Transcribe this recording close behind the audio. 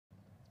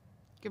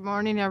Good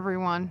morning,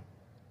 everyone.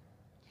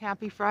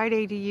 Happy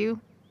Friday to you.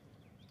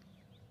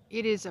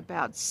 It is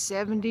about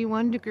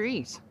 71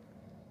 degrees.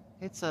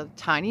 It's a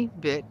tiny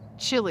bit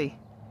chilly.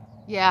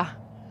 Yeah,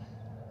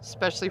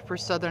 especially for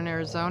southern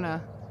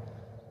Arizona.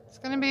 It's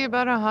going to be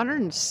about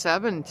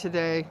 107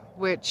 today,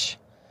 which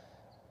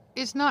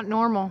is not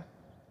normal.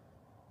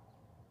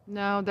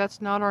 No,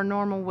 that's not our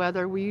normal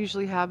weather. We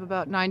usually have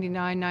about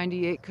 99,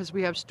 98 because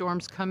we have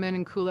storms come in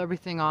and cool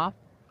everything off.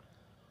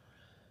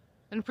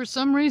 And for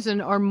some reason,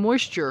 our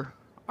moisture,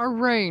 our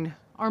rain,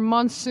 our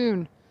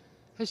monsoon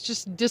has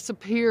just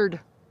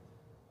disappeared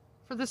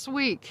for this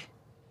week.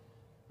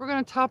 We're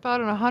going to top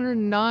out at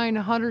 109,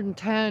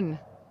 110.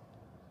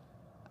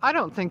 I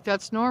don't think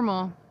that's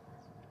normal.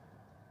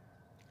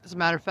 As a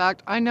matter of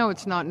fact, I know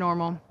it's not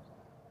normal.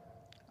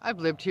 I've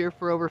lived here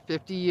for over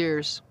 50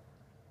 years.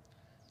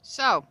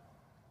 So,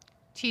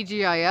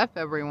 TGIF,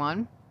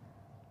 everyone.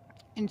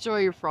 Enjoy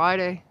your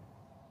Friday.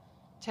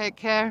 Take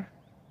care.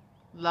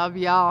 Love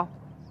y'all.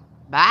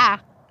 Bye.